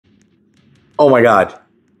Oh my God.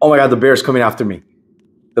 Oh my God, the bear's coming after me.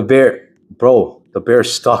 The bear, bro, the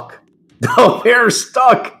bear's stuck. The bear's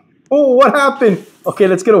stuck. Oh, what happened? Okay,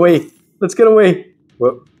 let's get away. Let's get away.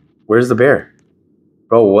 Where's the bear?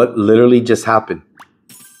 Bro, what literally just happened?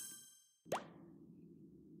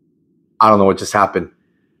 I don't know what just happened.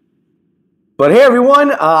 But hey,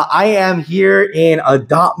 everyone, I am here in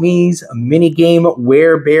Adopt Me's minigame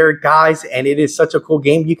Werebear, guys, and it is such a cool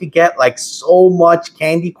game. You could get like so much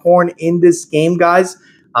candy corn in this game, guys.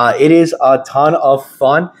 It is a ton of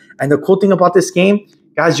fun. And the cool thing about this game,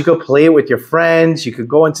 guys, you could play it with your friends. You could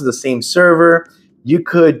go into the same server. You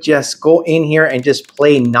could just go in here and just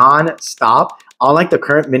play non-stop, unlike the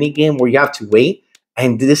current minigame where you have to wait.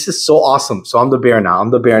 And this is so awesome. So I'm the bear now.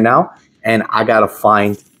 I'm the bear now, and I got to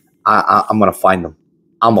find... I'm going to find them.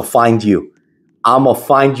 I'm going to find you. I'm going to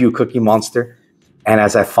find you, Cookie Monster. And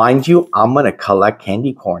as I find you, I'm going to collect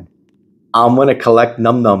candy corn. I'm going to collect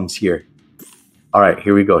num-nums here. All right,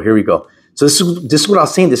 here we go. Here we go. So this is what I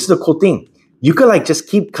was saying. This is the cool thing. You could like just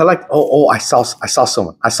keep collect. Oh, I saw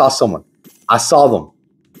someone. I saw someone. I saw them.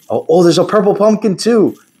 Oh, there's a purple pumpkin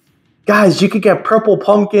too. Guys, you could get purple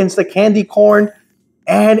pumpkins, the candy corn.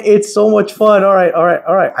 And it's so much fun. All right.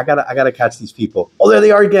 I gotta catch these people. Oh, there they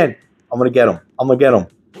are again. I'm gonna get them.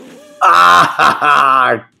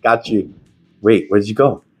 Ah, got you. Wait, where'd you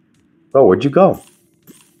go? Bro, where'd you go?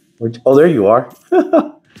 Oh, there you are.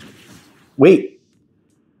 Wait,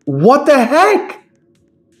 what the heck?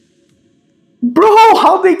 Bro,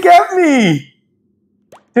 how'd they get me?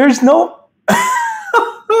 There's no...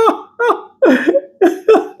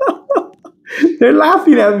 They're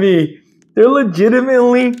laughing at me. They're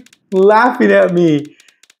legitimately laughing at me.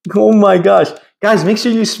 Oh my gosh. Guys, make sure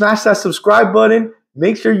you smash that subscribe button.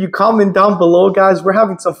 Make sure you comment down below, guys. We're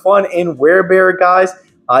having some fun in Werebear, guys.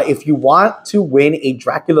 If you want to win a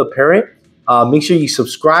Dracula parrot, make sure you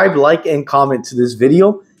subscribe, like, and comment to this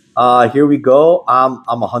video. Here we go. I'm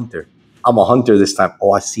a hunter. I'm a hunter this time.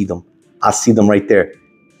 Oh, I see them. I see them right there.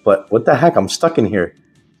 But what the heck? I'm stuck in here.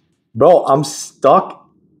 Bro, I'm stuck.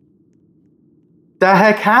 The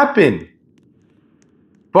heck happened?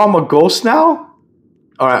 Bro, I'm a ghost now?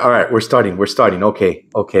 All right. We're starting. Okay.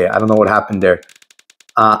 I don't know what happened there.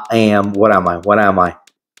 What am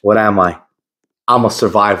I? I'm a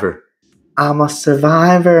survivor. I'm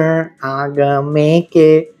gonna make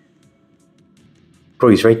it.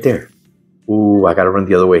 Bro, he's right there. Ooh, I gotta run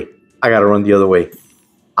the other way.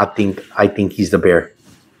 I think he's the bear.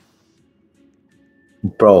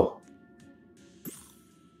 Bro,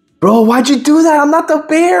 why'd you do that? I'm not the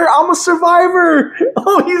bear. I'm a survivor.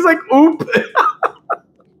 Oh, he's like, oop.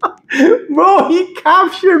 Bro, he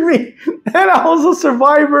captured me. And I was a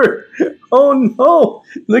survivor. Oh, no.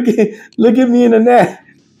 Look at me in the net.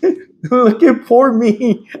 Look at poor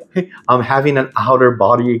me. I'm having an outer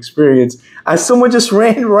body experience as someone just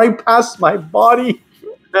ran right past my body.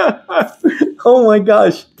 Oh, my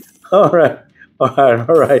gosh. All right.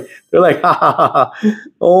 They're like, ha, ha, ha, ha.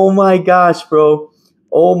 Oh, my gosh, bro.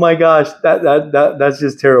 Oh my gosh, that's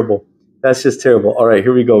just terrible. That's just terrible. All right,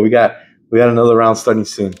 here we go. We got another round starting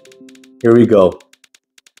soon. Here we go.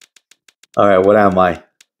 All right, what am I?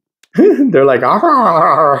 They're like,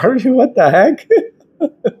 what the heck?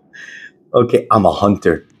 Okay, I'm a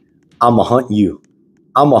hunter. I'm gonna hunt you.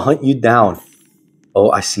 I'm gonna hunt you down.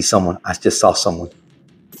 Oh, I see someone. I just saw someone.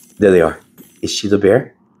 There they are. Is she the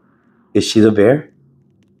bear?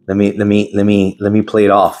 Let me play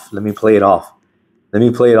it off. I'm gonna play it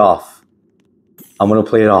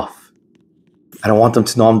off. I don't want them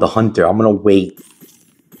to know I'm the hunter. I'm gonna wait,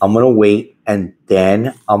 and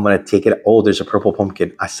then I'm gonna take it. Oh, there's a purple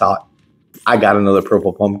pumpkin. I saw it. I got another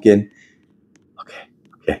purple pumpkin.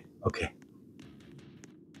 Okay.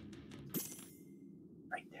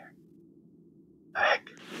 Right there. Heck.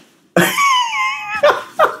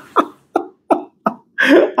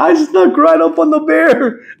 I snuck right up on the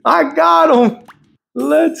bear. I got him.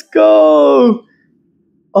 Let's go.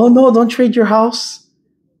 Oh, no, don't trade your house.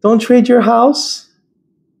 Oh,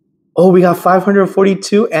 we got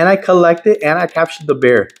 542, and I collected, and I captured the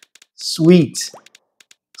bear. Sweet.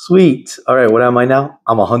 All right, what am I now?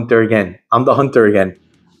 I'm a hunter again. I'm the hunter again.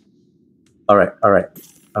 All right,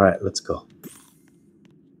 let's go.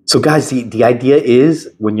 So, guys, the idea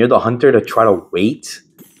is when you're the hunter to try to wait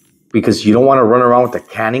because you don't want to run around with the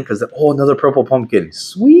cannon because, oh, another purple pumpkin.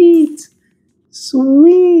 Sweet. All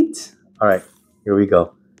right, here we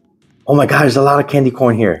go. Oh my God, there's a lot of candy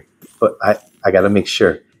corn here. But I got to make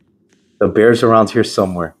sure. The bear's around here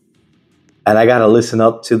somewhere. And I got to listen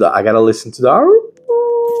to the...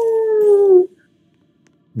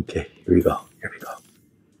 Okay, here we go. All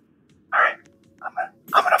right,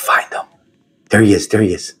 I'm gonna find him. There he is.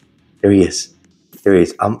 There he is. There he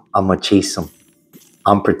is. I'm gonna chase him.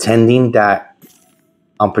 I'm pretending that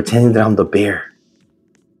I'm the bear.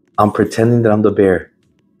 I'm pretending that I'm the bear.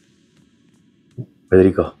 Where did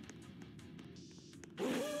he go?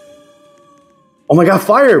 Oh my god,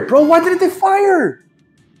 fire! Bro, why didn't they fire?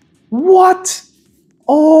 What?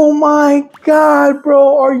 Oh my god,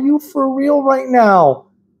 bro. Are you for real right now?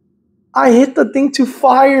 I hit the thing to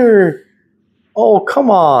fire. Oh,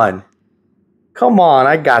 come on. Come on,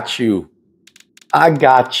 I got you. I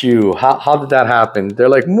got you. How did that happen? They're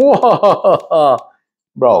like, whoa.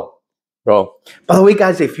 Bro. By the way,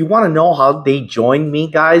 guys, if you want to know how they joined me,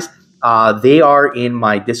 guys, they are in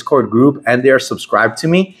my Discord group and they're subscribed to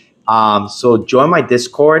me. So join my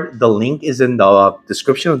Discord. The link is in the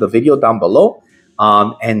description of the video down below.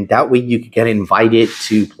 And that way you can get invited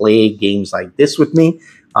to play games like this with me.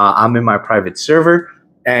 I'm in my private server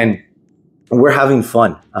and we're having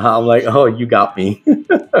fun. I'm like, oh, you got me.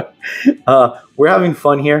 We're having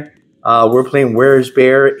fun here. We're playing Where's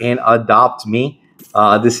Bear and Adopt Me.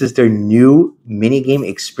 This is their new minigame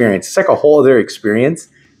experience. It's like a whole other experience.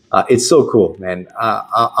 It's so cool, man.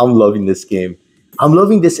 I'm loving this game. I'm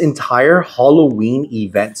loving this entire Halloween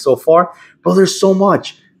event so far. Bro, there's so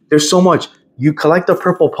much. There's so much. You collect the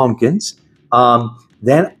purple pumpkins.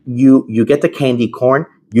 Then you get the candy corn.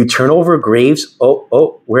 You turn over graves.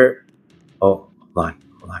 Where? Oh, hold on.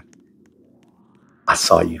 I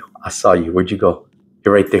saw you. Where'd you go?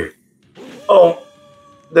 You're right there. Oh,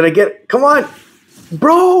 did I get? Come on,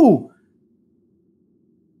 bro.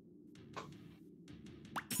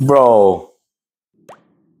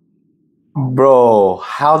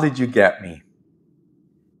 How did you get me?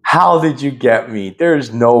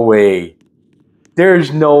 There's no way.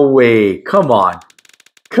 Come on.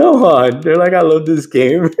 They're like, I love this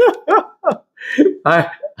game.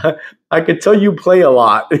 I could tell you play a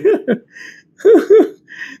lot.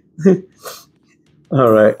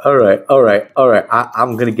 All right.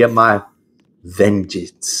 I'm gonna get my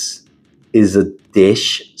vengeance. Is a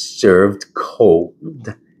dish served cold.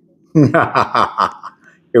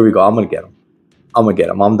 Here we go. I'm gonna get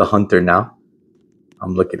him. I'm the hunter now.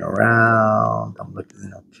 I'm looking around. I'm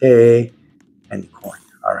looking okay. Candy corn.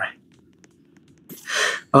 All right.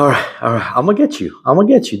 I'm gonna get you.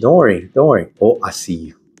 Don't worry. Oh, I see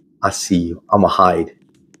you. I'm gonna hide.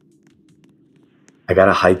 I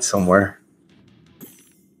gotta hide somewhere.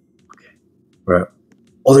 Okay. Right.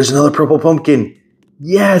 Oh, there's another purple pumpkin.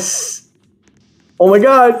 Yes. Oh my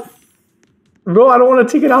god. Bro, I don't want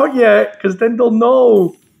to take it out yet because then they'll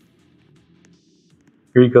know.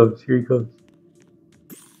 Here he goes.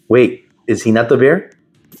 Wait, is he not the bear?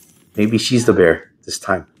 Maybe she's the bear this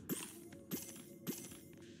time.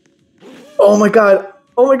 Oh my god,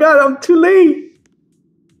 I'm too late.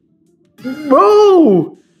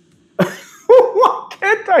 Bro, why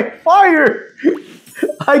can't I fire?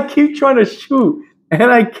 I keep trying to shoot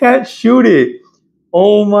and I can't shoot it.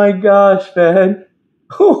 Oh my gosh, man.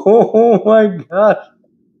 Oh my gosh.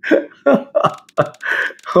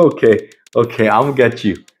 Okay, I'm gonna get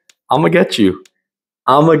you. I'm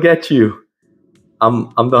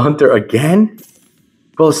the hunter again?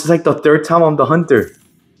 Bro, this is like the third time I'm the hunter.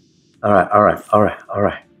 All right.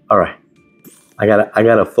 I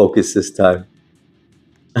gotta focus this time.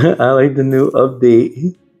 I like the new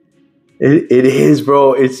update. It is,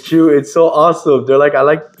 bro. It's true. It's so awesome. They're like, I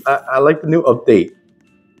like the new update.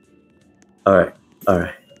 All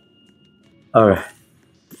right.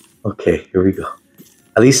 Okay, here we go.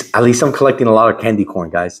 At least I'm collecting a lot of candy corn,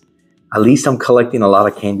 guys.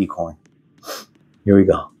 Here we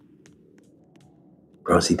go.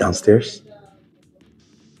 Bro, is he downstairs?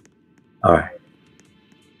 All right.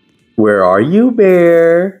 Where are you,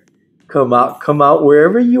 bear? Come out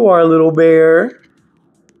wherever you are, little bear.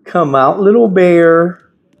 Come out, little bear.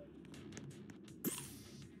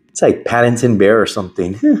 It's like Paddington Bear or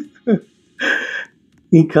something.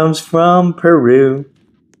 He comes from Peru.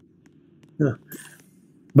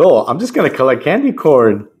 Bro, I'm just gonna collect candy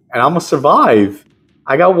corn and I'm gonna survive.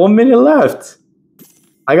 I got 1 minute left.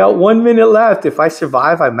 If I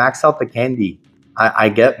survive, I max out the candy. I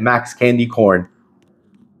get max candy corn.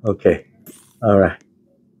 Okay. All right.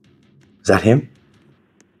 Is that him?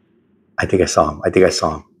 I think I saw him.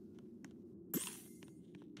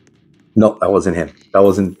 No, that wasn't him. That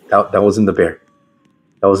wasn't the bear.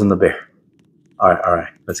 All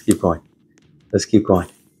right. Let's keep going.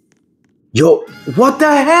 Yo, what the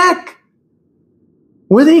heck?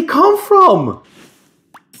 Where did he come from?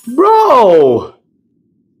 Bro,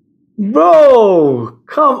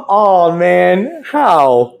 come on, man.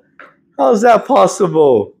 How's that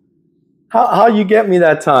possible? How you get me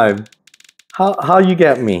that time? How you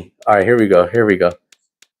get me? All right, here we go.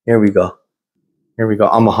 Here we go. Here we go.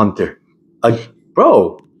 I'm a hunter.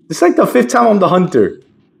 Bro, this is like the 5th time I'm the hunter.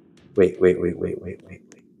 Wait.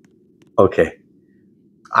 Okay.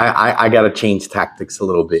 I gotta change tactics a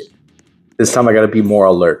little bit. This time I gotta be more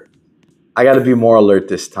alert. I gotta be more alert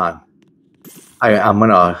this time. I'm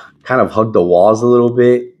gonna kind of hug the walls a little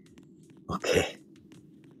bit. Okay.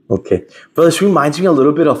 Okay. But this reminds me a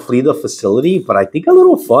little bit of Flee the Facility, but I think a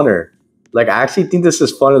little funner. Like, I actually think this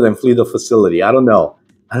is funner than Flee the Facility. I don't know.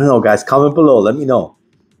 I don't know, guys. Comment below. Let me know.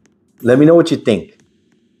 Let me know what you think.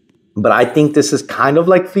 But I think this is kind of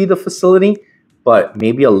like Flee the Facility, but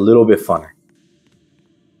maybe a little bit funner.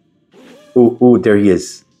 Ooh, there he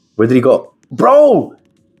is. Where did he go? Bro,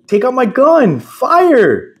 take out my gun.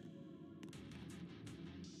 Fire.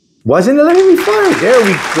 Wasn't it letting me fire? There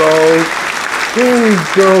we go. There we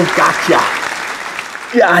go. Gotcha.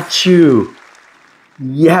 Got you.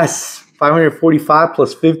 Yes. 545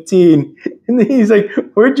 plus 15. And then he's like,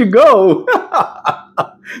 where'd you go?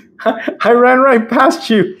 I ran right past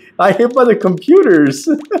you. I hit by the computers.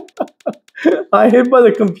 I hit by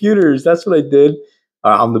the computers. That's what I did.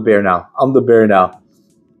 I'm the bear now. I'm the bear now.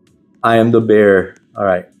 I am the bear. All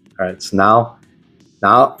right. All right. So now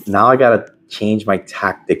I got to change my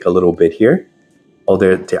tactic a little bit here. Oh,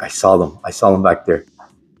 there. I saw them. I saw them back there.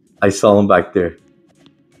 I saw them back there.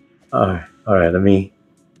 All right. All right.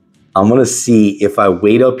 I'm going to see if I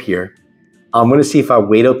wait up here. I'm going to see if I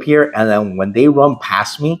wait up here. And then when they run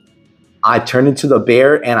past me, I turn into the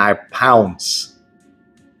bear and I pounce.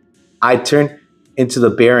 I turn into the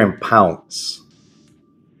bear and pounce.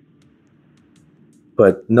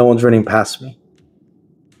 But no one's running past me.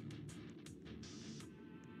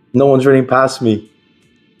 No one's running past me.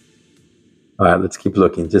 All right, let's keep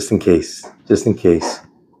looking just in case. Just in case.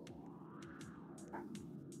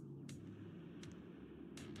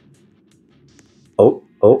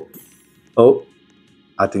 Oh.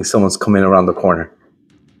 I think someone's coming around the corner.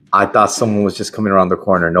 I thought someone was just coming around the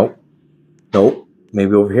corner. Nope.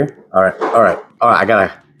 Maybe over here. All right. I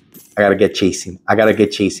gotta get chasing. I gotta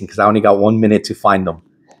get chasing because I only got 1 minute to find them.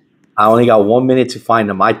 I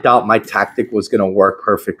thought my tactic was gonna work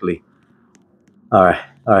perfectly. All right.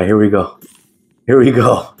 Here we go.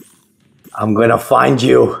 I'm gonna find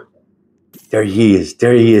you. There he is.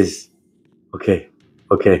 Okay.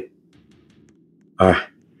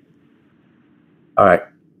 All right.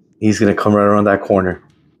 He's gonna come right around that corner.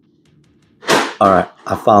 All right.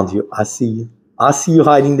 I found you. I see you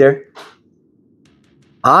hiding there.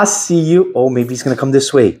 I see you. Oh, maybe he's gonna come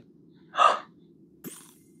this way.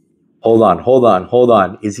 Hold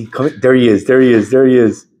on. Is he coming? There he is.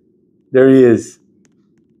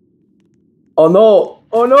 Oh no.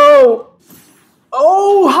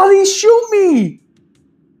 Oh, how did he shoot me?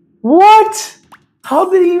 What? How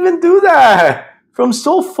did he even do that? From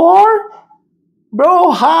so far?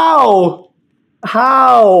 Bro, how?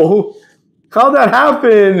 How'd that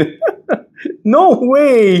happen? No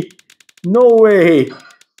way.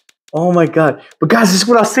 Oh my God. But guys, this is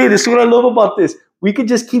what I say. This is what I love about this. We could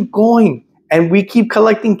just keep going and we keep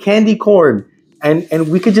collecting candy corn and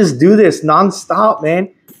we could just do this nonstop,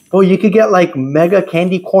 man. Oh, you could get like mega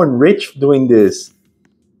candy corn rich doing this.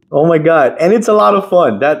 Oh my God. And it's a lot of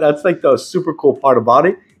fun. That's like the super cool part about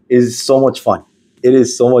it is so much fun. It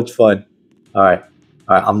is so much fun. All right.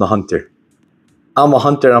 I'm the hunter. I'm a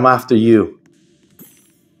hunter. I'm after you.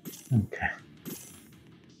 Okay.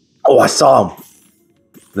 Oh, I saw him.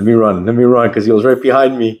 Let me run because he was right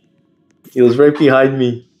behind me.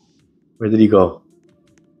 Where did he go?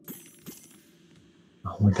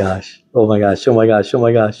 Oh my gosh.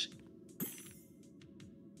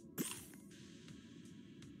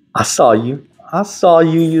 I saw you,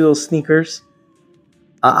 you little sneakers.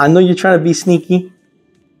 I know you're trying to be sneaky.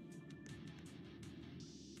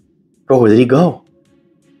 Bro, where did he go?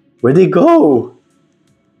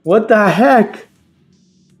 What the heck?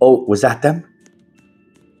 Oh, was that them?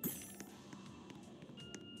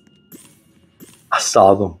 I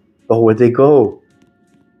saw them. Oh, where'd they go?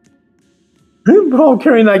 Bro, I'm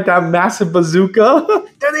carrying like that massive bazooka.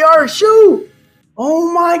 There they are. Shoot.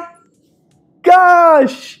 Oh my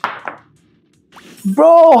gosh.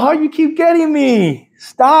 Bro, how you keep getting me?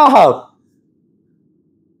 Stop.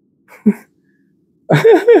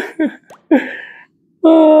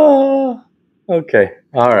 Oh, okay.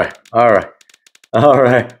 All right.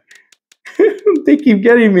 They keep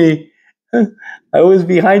getting me. I was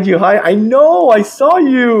behind you. Hi. I know. I saw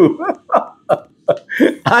you.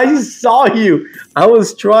 I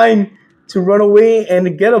was trying to run away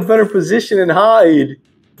and get a better position and hide.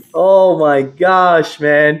 Oh my gosh,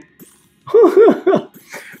 man.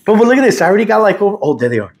 But look at this. I already got like over. Oh, there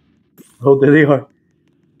they are.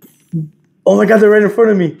 Oh, Oh my God, they're right in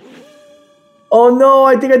front of me. Oh no,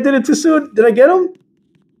 I think I did it too soon. Did I get them?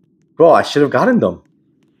 Bro, I should have gotten them.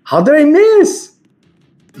 How did I miss?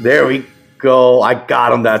 There we go. I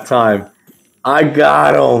got him that time. I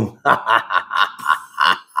got him.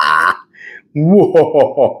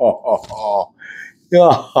 Whoa.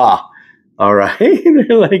 All right.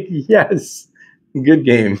 They're like, yes. Good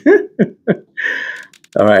game.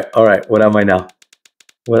 All right. All right. What am I now?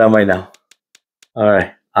 What am I now? All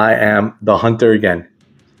right. I am the hunter again.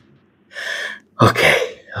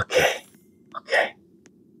 Okay. Okay. Okay.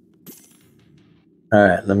 All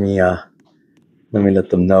right. Let me let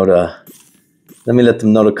them know to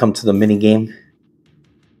come to the mini game.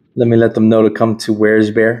 Let me let them know to come to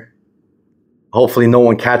Where's Bear. Hopefully no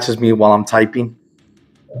one catches me while I'm typing.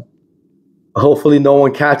 Hopefully no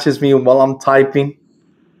one catches me while I'm typing.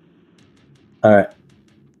 All right.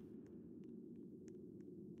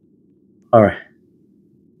 All right.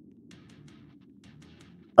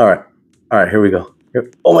 All right. All right, here we go.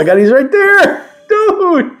 Oh my God, he's right there.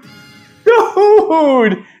 Dude.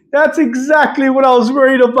 Dude. That's exactly what I was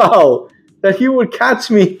worried about. That he would catch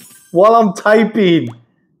me while I'm typing.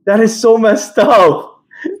 That is so messed up.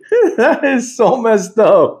 That is so messed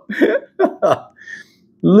up.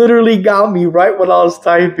 Literally got me right when I was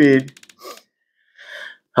typing.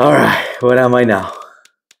 All right, what am I now?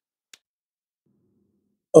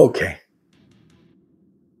 Okay.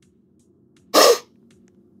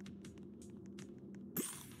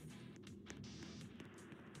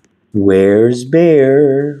 Where's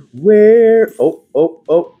Bear? Where? Oh, oh,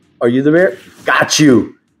 oh. Are you the bear? Got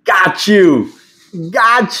you. Got you.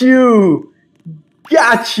 Got you.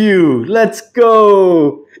 Got you. Let's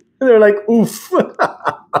go. And they're like, oof.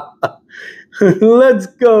 Let's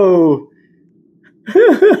go.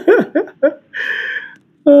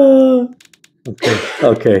 Okay.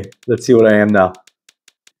 Okay. Let's see what I am now.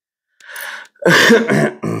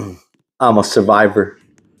 I'm a survivor.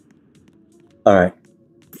 All right.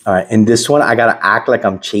 All right. In this one, I got to act like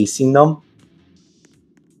I'm chasing them.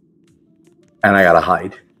 And I got to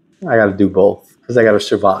hide. I got to do both because I got to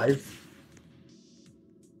survive.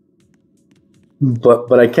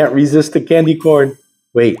 But I can't resist the candy corn.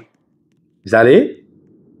 Wait. Is that it?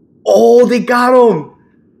 Oh, they got him.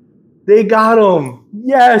 They got him.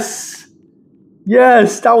 Yes.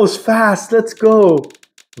 Yes, that was fast. Let's go.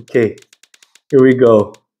 Okay. Here we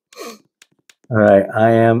go. All right.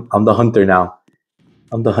 I'm the hunter now.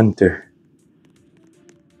 I'm the hunter.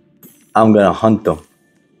 I'm going to hunt them.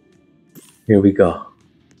 Here we go.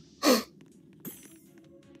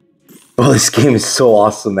 Oh, this game is so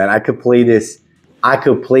awesome, man. I could play this. I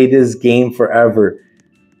could play this game forever.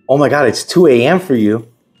 Oh my God, it's 2 a.m. for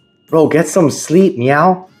you. Bro, get some sleep,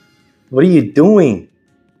 meow. What are you doing?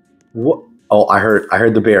 What? Oh, I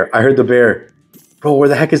heard the bear. I heard the bear. Bro, where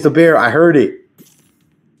the heck is the bear? I heard it.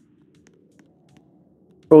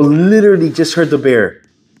 Bro, literally just heard the bear.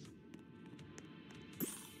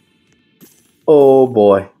 Oh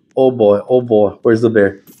boy. Oh boy. Oh boy. Where's the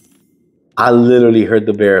bear? I literally heard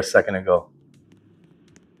the bear a second ago.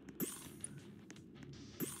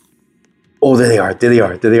 Oh, there they are. There they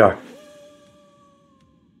are. There they are.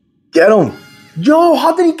 Get him. Yo,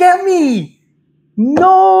 how did he get me?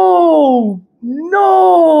 No.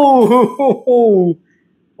 No.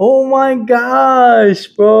 Oh my gosh,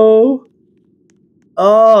 bro.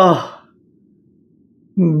 Oh.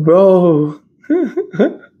 Bro.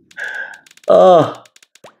 Oh.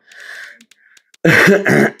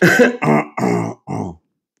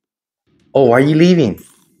 Oh, why are you leaving?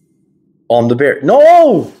 Oh, I'm the bear.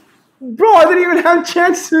 No! Bro, I didn't even have a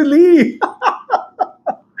chance to leave.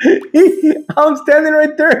 I'm standing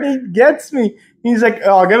right there and he gets me. He's like,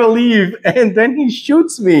 oh, I gotta leave. And then he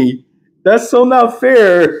shoots me. That's so not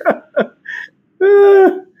fair.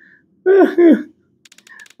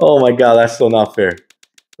 Oh my God, that's so not fair.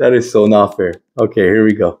 That is so not fair. Okay, here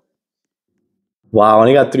we go. Wow, I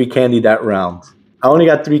only got 3 candy that round. I only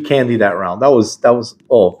got 3 candy that round. That was,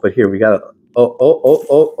 oh, but here we got, oh,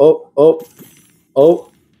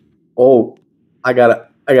 I gotta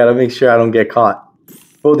make sure I don't get caught.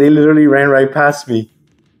 Bro, they literally ran right past me.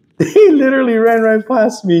 They literally ran right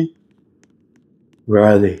past me. Where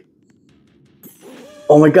are they?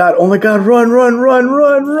 Oh my God, run,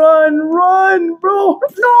 bro.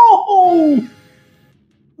 No!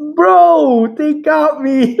 Bro, they got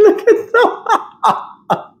me. Look at them.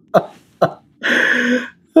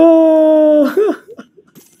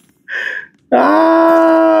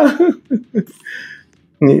 Ah.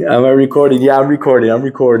 Am I recording? Yeah, I'm recording. I'm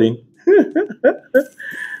recording.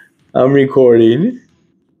 Oh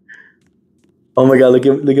my God, look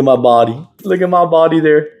at my body. Look at my body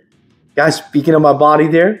there. Guys, speaking of my body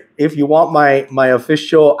there, if you want my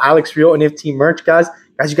official AlexrealNFT merch, guys,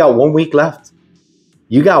 you got 1 week left.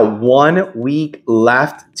 You got 1 week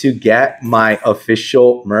left to get my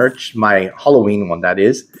official merch, my Halloween one, that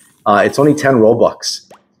is. It's only 10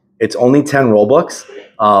 Robux. It's only 10 Robux.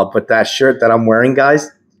 But that shirt that I'm wearing,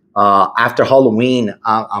 guys, after Halloween,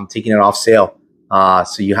 I'm taking it off sale.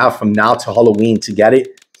 So you have from now to Halloween to get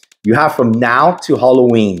it. You have from now to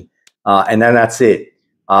Halloween. And then that's it.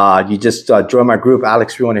 You just join my group,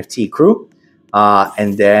 AlexrealNFT crew.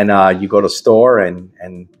 And then you go to store and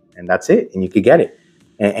that's it. And you can get it.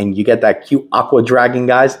 And you get that cute aqua dragon,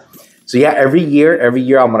 guys. So yeah, every year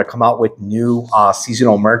I'm going to come out with new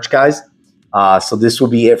seasonal merch, guys. So this will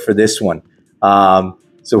be it for this one.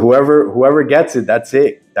 So whoever gets it, that's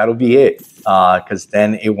it. That'll be it. Because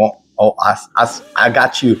then it won't. Oh, I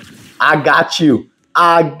got you. I got you.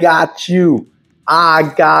 I got you.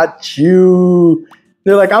 I got you.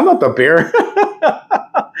 They're like, I'm not the bear.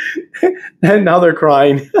 And now they're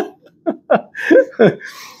crying.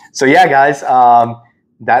 So yeah, guys,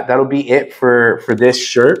 that'll be it for this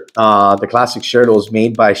shirt. The classic shirt was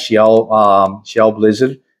made by Shell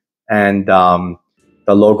Blizzard, and the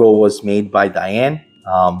logo was made by Diane.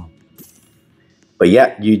 But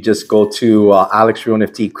yeah, you just go to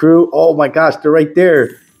AlexrealNFT crew. Oh my gosh, they're right there.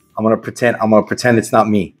 I'm gonna pretend it's not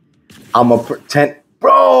me. I'm gonna pretend,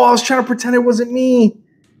 bro. I was trying to pretend it wasn't me.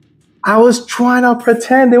 I was trying to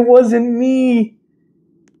pretend it wasn't me.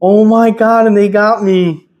 Oh my god, and they got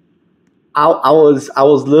me. I was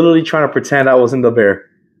literally trying to pretend I wasn't the bear.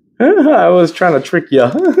 I was trying to trick you.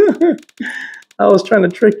 I was trying to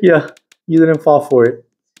trick you. You didn't fall for it.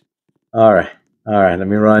 All right. Let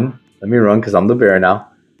me run. Because I'm the bear now.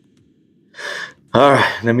 All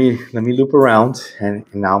right. Let me loop around, and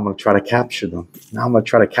now I'm gonna try to capture them.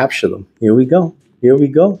 Here we go. They're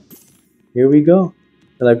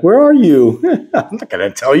like, where are you? I'm not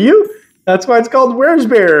gonna tell you. That's why it's called Where's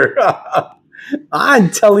Bear. I'm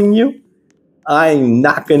telling you. I'm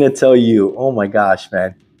not gonna tell you. Oh my gosh,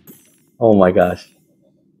 man. Oh my gosh.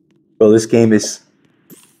 Bro, this game is...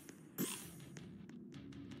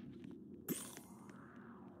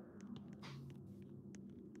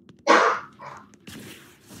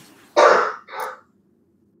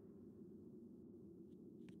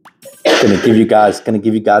 Gonna give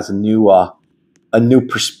you guys a new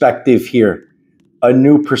perspective here.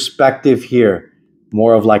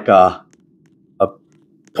 More of like a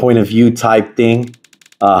point of view type thing.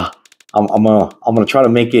 I'm gonna try to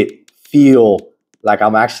make it feel like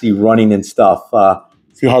I'm actually running and stuff.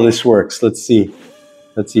 See how this works. Let's see.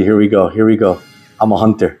 Here we go. I'm a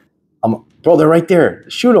hunter. Bro, they're right there.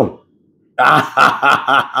 Shoot them.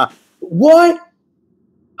 What?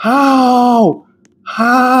 How?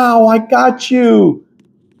 I got you.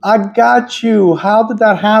 How did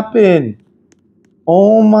that happen?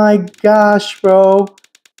 Oh my gosh, bro.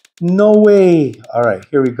 No way. All right,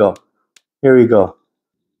 here we go.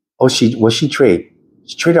 Oh, she trade?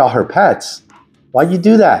 She traded all her pets. Why'd you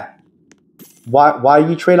do that? Why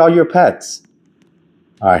you trade all your pets?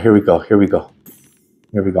 All right, here we go. I'm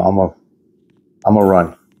gonna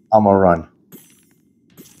run. I'm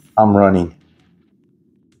running.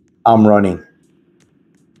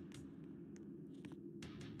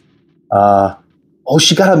 Oh,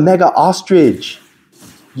 she got a mega ostrich.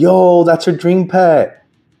 Yo, that's her dream pet.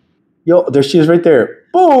 Yo, there she is right there.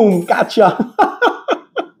 Boom, gotcha.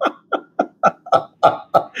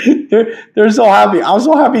 They're so happy. I'm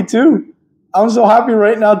so happy too. I'm so happy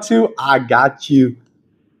right now too. I got you.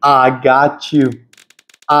 That's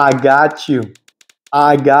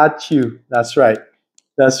right.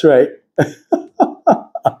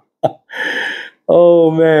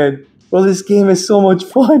 Oh man. Bro, this game is so much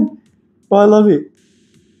fun. Oh, I love it.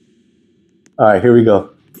 All right, here we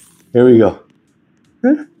go. He's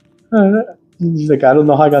like, I don't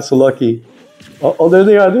know how I got so lucky. Oh, there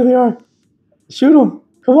they are. Shoot them.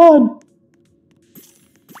 Come on.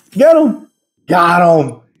 Get them.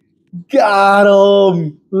 Got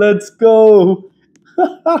them. Let's go.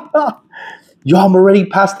 Yo, I'm already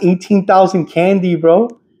past 18,000 candy, bro.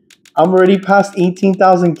 And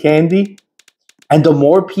the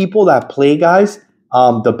more people that play, guys,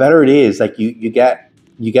 the better it is. Like you get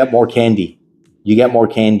more candy.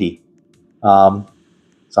 So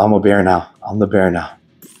I'm a bear now. I'm the bear now.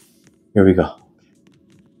 Here we go.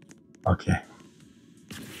 Okay.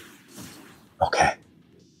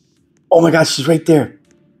 Oh my gosh, she's right there.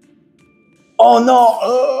 Oh no.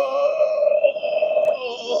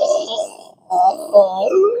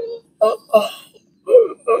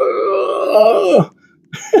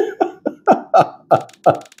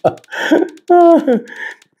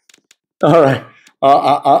 All right.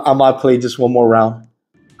 I might play just one more round.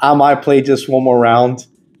 I might play just one more round.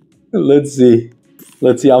 Let's see.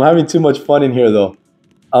 Let's see. I'm having too much fun in here, though.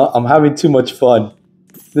 I'm having too much fun.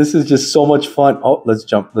 This is just so much fun. Oh, let's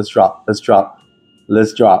jump. Let's drop. Let's drop.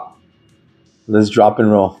 Let's drop. Let's drop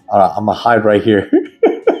and roll. All right, I'm going to hide right here.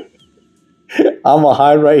 I'm going to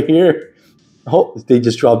hide right here. Oh, they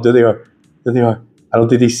just dropped. There they are. There they are. I don't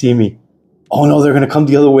think they see me. Oh, no, they're going to come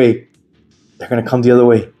the other way. They're going to come the other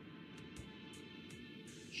way.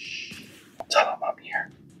 Shh. Don't tell them I'm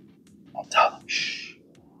here. Don't tell them. Shh.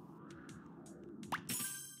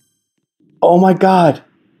 Oh, my God.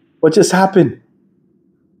 What just happened?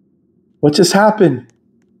 What just happened?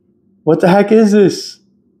 What the heck is this?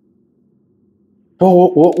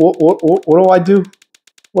 Bro, what do I do?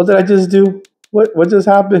 What did I just do? What just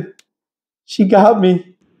happened? She got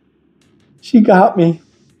me. She got me.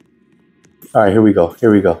 All right, here we go.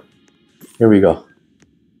 Here we go. Here we go.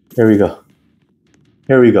 Here we go.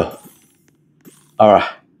 Here we go. All right.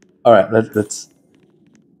 All right, let's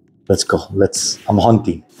go. I'm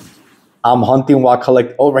hunting. I'm hunting while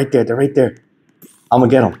collect. Oh, right there. They're right there. I'm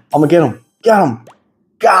gonna get him. I'm gonna get him. Got him.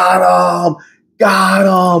 Got him.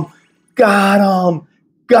 Got him. Got him.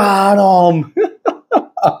 Got him.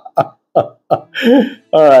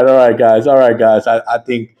 All right, guys. All right, guys. I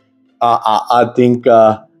think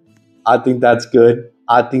that's good.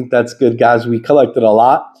 I think that's good, guys. We collected a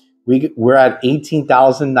lot. We're at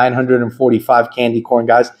 18,945 candy corn,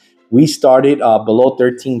 guys. We started below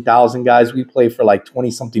 13,000, guys. We played for like 20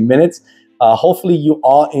 something minutes. Hopefully you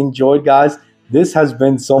all enjoyed, guys. This has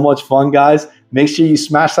been so much fun, guys. Make sure you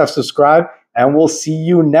smash that subscribe, and we'll see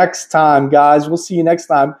you next time, guys. We'll see you next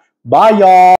time. Bye, y'all.